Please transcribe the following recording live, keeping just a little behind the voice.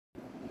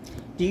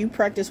Do you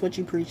practice what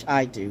you preach?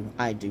 I do.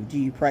 I do. Do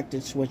you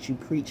practice what you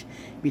preach?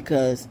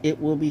 Because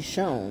it will be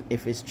shown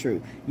if it's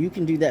true. You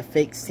can do that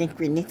fake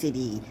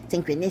synchronicity,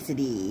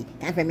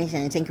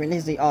 confirmation,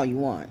 synchronicity all you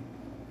want.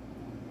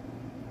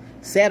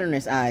 Saturn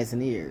has eyes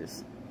and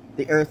ears.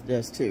 The earth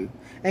does too.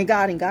 And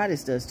God and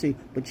Goddess does too.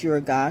 But you're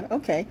a God?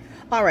 Okay.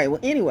 All right.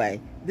 Well,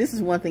 anyway, this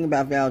is one thing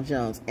about Val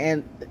Jones.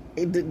 And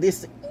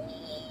this...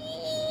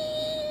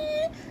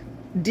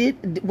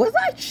 Was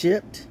I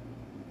chipped?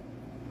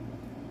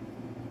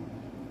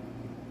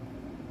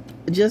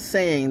 Just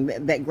saying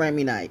that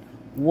Grammy night.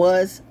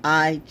 Was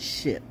I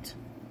chipped?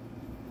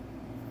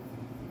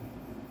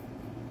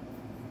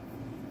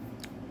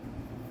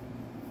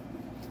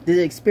 Did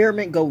the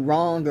experiment go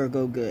wrong or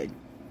go good?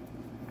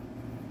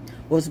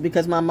 Was it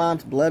because my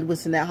mom's blood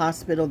was in that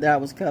hospital that I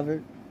was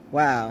covered?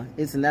 Wow,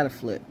 isn't that a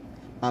flip?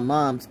 My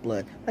mom's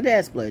blood. My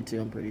dad's blood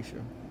too, I'm pretty sure.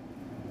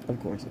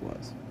 Of course it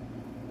was.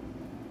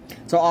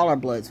 So all our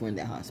bloods were in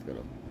that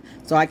hospital.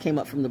 So I came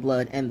up from the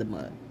blood and the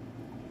mud.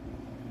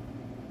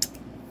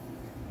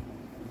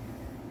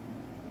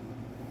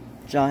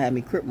 Y'all had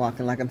me crip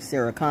walking like I'm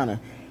Sarah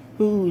Connor.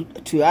 Who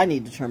to I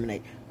need to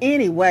terminate.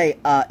 Anyway,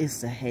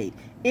 it's a hate.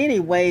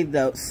 Anyway,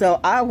 though, so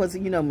I was,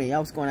 you know me, I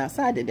was going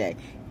outside today.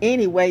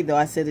 Anyway, though,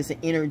 I said it's an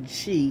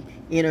energy.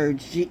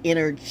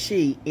 It's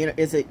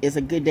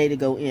a good day to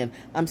go in.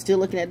 I'm still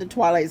looking at the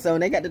Twilight Zone.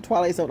 They got the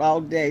Twilight Zone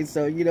all day.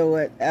 So, you know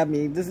what? I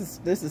mean, this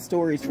is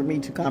stories for me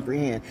to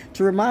comprehend.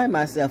 To remind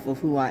myself of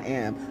who I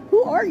am.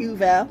 Who are you,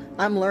 Val?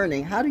 I'm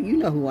learning. How do you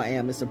know who I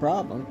am? It's a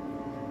problem.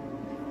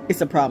 It's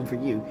a problem for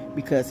you.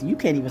 Because you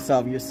can't even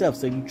solve yourself.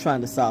 So you're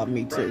trying to solve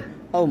me, too.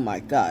 Oh, my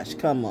gosh.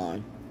 Come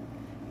on.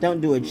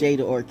 Don't do a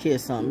Jada or a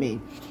kiss on me.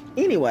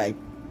 Anyway,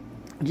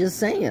 just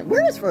saying.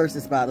 Where is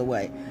Versus, by the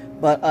way?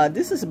 But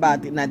this is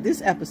about, now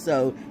this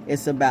episode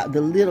is about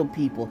the little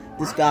people.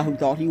 This guy who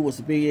thought he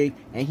was big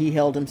and he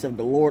held himself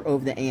the Lord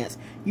over the ants.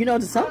 You know,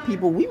 to some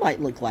people, we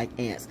might look like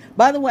ants.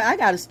 By the way, I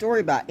got a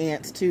story about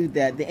ants, too,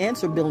 that the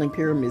ants are building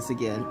pyramids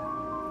again.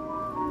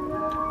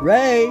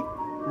 Ray,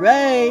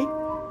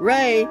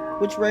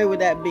 which Ray would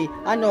that be?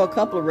 I know a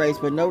couple of Rays,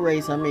 but no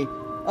Rays on me.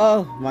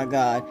 Oh my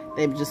God,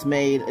 they just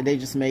made a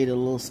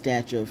little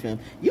statue of him.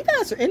 You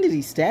guys are into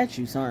these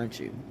statues, aren't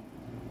you?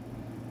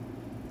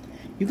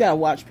 You gotta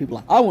watch people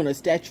like, I want a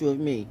statue of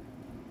me.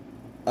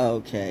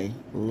 Okay,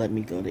 let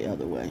me go the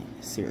other way.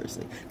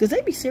 Seriously, because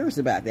they be serious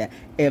about that.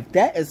 If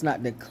that is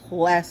not the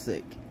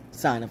classic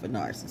sign of a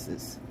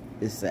narcissist,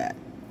 it's that.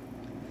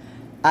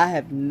 I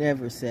have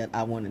never said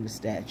I wanted a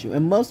statue,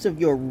 and most of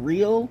your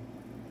real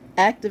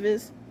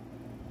activists,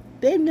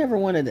 they've never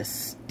wanted a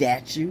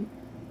statue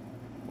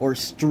or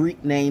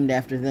street named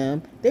after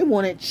them. They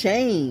wanted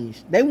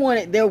change. They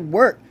wanted their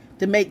work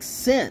to make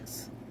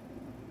sense.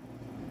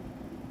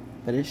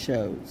 But it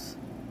shows.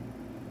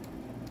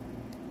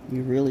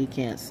 You really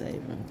can't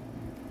save them.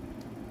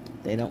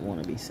 They don't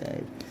want to be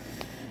saved.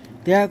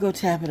 There I go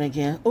tapping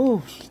again.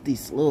 Oh,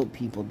 these little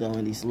people though,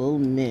 and these little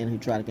men who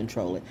try to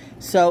control it.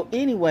 So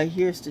anyway,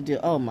 here's the deal.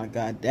 Oh my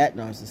God, that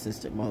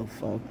narcissistic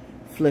mofo.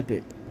 Flip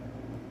it.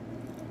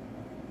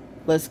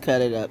 Let's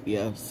cut it up,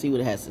 yo. See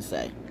what it has to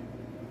say.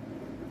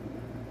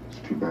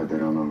 Too bad they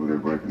don't know who they're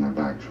breaking their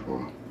backs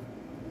for.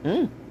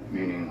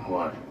 Meaning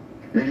what?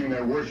 Meaning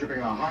they're worshipping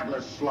a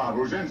heartless slob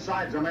whose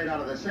insides are made out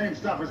of the same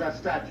stuff as that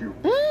statue.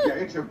 Yeah,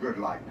 it's a good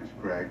likeness,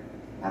 Craig.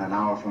 And an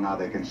hour from now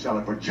they can sell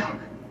it for junk.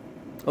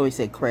 Oh, he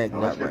said Craig. Now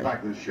let's get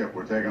back to the ship.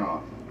 We're taking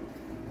off.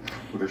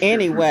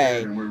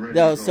 Anyway,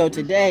 though, so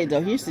today,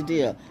 though, here's the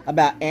deal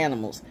about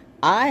animals.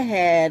 I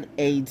had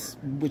a,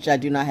 which I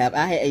do not have,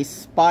 I had a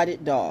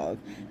spotted dog.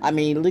 I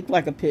mean, it looked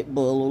like a pit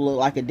bull, looked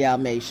like a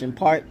Dalmatian,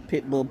 part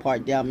pit bull,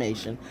 part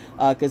Dalmatian.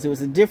 Because it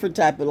was a different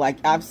type of, like,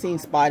 I've seen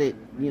spotted,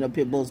 you know,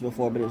 pit bulls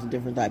before, but it was a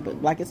different type.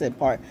 But like I said,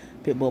 part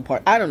pit bull,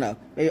 part, I don't know,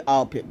 maybe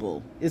all pit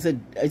bull. It's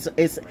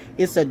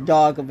a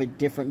dog of a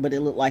different, but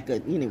it looked like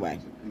a, anyway.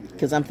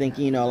 Because I'm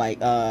thinking, you know, like,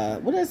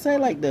 what did I say?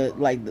 Like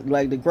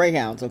the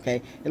greyhounds,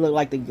 okay? It looked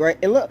like the gray,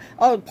 it looked,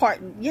 oh, part,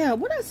 yeah,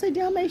 what did I say?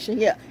 Dalmatian,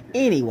 yeah.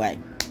 Anyway.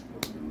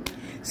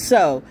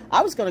 So,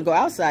 I was going to go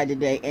outside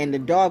today, and the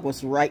dog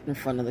was right in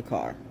front of the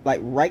car.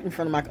 Like, right in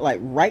front of my car. Like,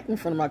 right in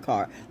front of my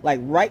car. Like,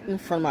 right in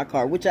front of my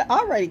car. Which I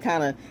already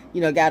kind of, you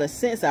know, got a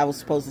sense I was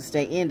supposed to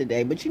stay in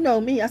today. But you know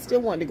me, I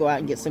still wanted to go out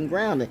and get some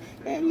grounding.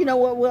 And you know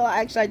what? Well,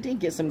 actually, I did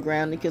get some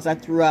grounding because I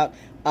threw out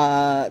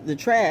the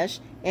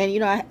trash. And, you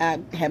know, I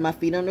had my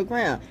feet on the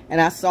ground.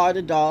 And I saw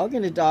the dog,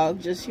 and the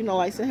dog just, you know,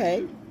 like said,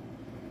 hey.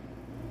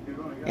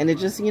 And it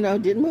just, you know,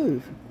 didn't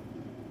move.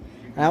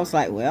 And I was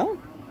like, well,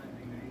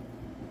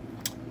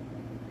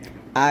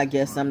 I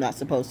guess I'm not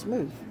supposed to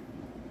move.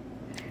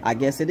 I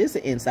guess it is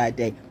an inside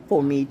day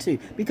for me too.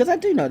 Because I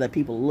do know that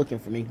people are looking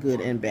for me, good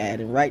and bad.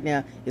 And right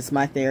now, it's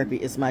my therapy,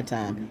 it's my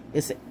time.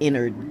 It's an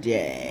inner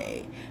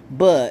day.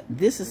 But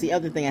this is the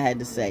other thing I had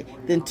to say.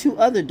 Then 2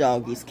 other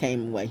doggies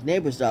came away.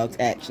 Neighbors' dogs,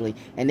 actually.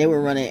 And they were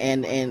running,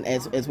 and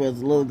as well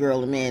as a little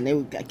girl and man, they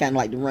would kind of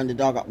like to run the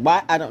dog off.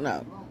 Why? I don't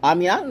know. I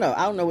mean, I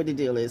don't know what the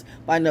deal is,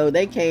 but I know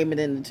they came, and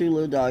then the 2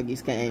 little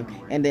doggies came,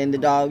 and then the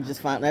dog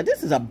just found. Now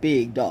this is a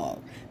big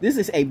dog. This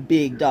is a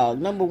big dog.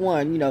 Number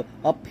one, you know,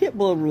 a pit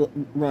bull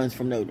runs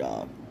from no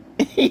dog.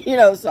 You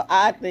know, so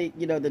I think,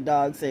 you know, the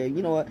dog said,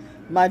 you know what,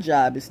 my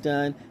job is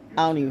done.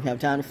 I don't even have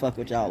time to fuck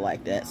with y'all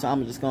like that. So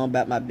I'm just going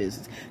about my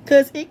business.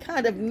 Because it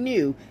kind of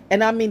knew.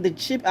 And I mean, the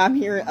chip I'm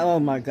hearing, oh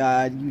my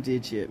God, you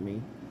did chip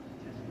me.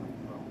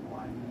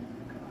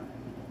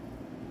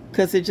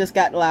 Because it just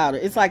got louder.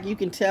 It's like you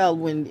can tell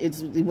when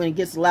it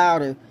gets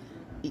louder,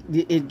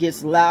 it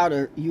gets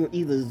louder. You're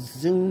either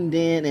zoomed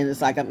in, and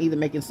it's like I'm either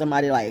making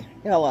somebody like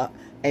hella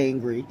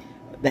angry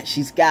that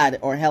she's got it,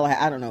 or hella,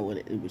 I don't know which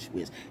it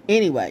is.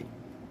 Anyway,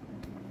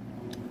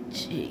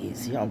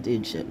 jeez, y'all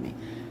did chip me.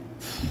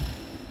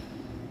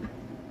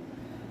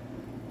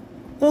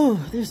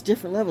 Oh, there's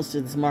different levels to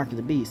this Mark of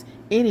the Beast.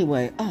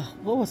 Anyway, oh,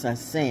 what was I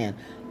saying?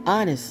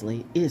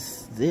 Honestly,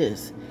 it's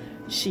this.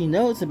 She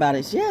knows about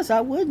it. Yes,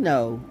 I would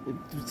know.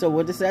 So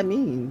what does that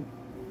mean?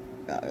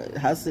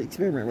 How's the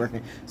experiment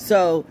working?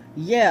 So,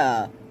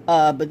 yeah,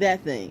 but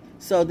that thing.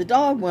 So the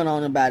dog went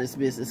on about its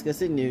business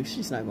because it knew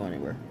she's not going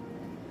anywhere.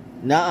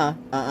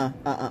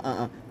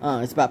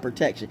 It's about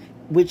protection,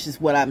 which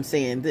is what I'm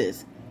saying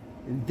this.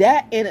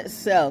 That in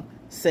itself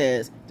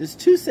says there's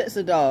 2 sets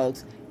of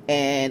dogs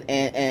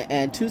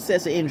and 2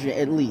 sets of injury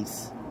at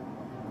least.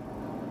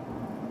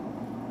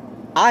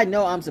 I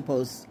know I'm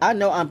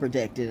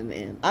protected in the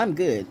end. I'm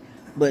good.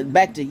 But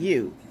back to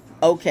you.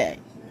 Okay.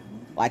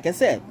 Like I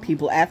said,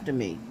 people after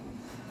me.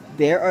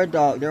 There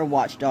are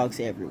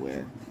watchdogs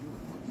everywhere.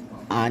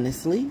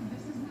 Honestly,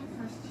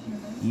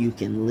 you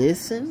can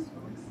listen,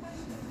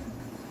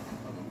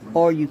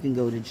 or you can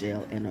go to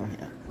jail and or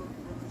hell.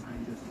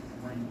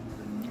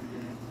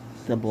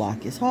 The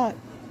block is hot.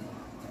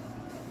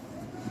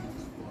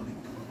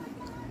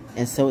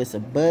 And so it's a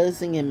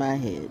buzzing in my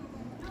head.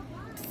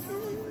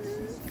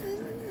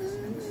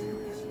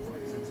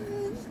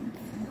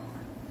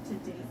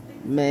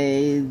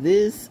 May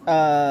this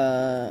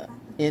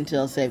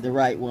intel save the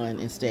right one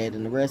instead,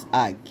 and the rest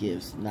I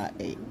gives not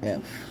a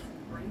F.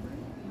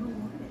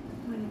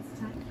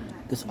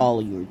 Because all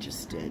of you are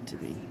just dead to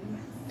me.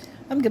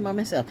 I'm good by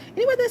myself.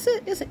 Anyway, that's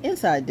it. It's an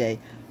inside day.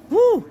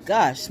 Woo,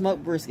 gosh,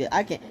 smoked brisket.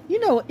 I can't. You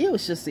know, it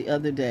was just the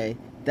other day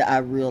that I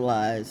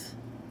realized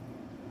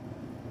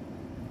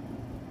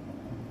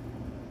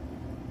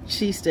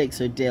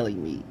cheesesteaks are deli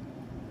meat.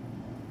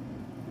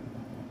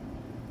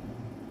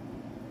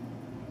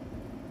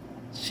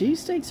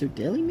 Cheesesteaks are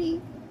deli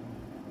meat?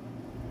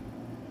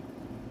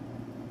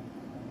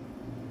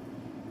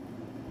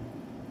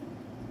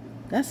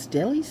 That's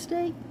deli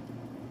steak?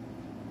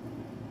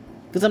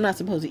 Because I'm not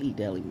supposed to eat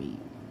deli meat.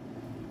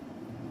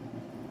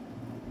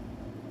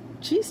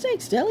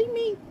 Cheesesteaks deli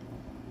meat?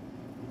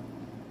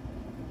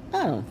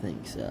 I don't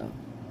think so.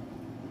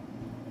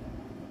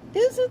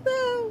 Is it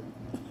though?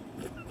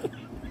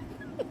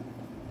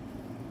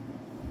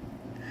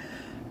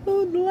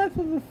 Oh, the life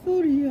of a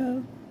foodie,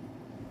 yo.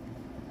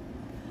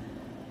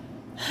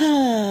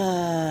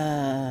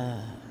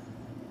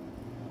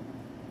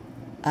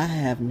 I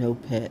have no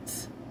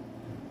pets,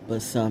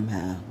 but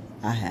somehow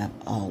I have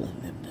all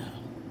of them now.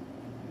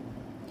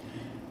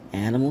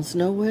 Animals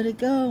know where to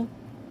go.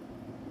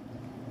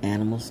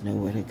 Animals know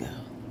where to go.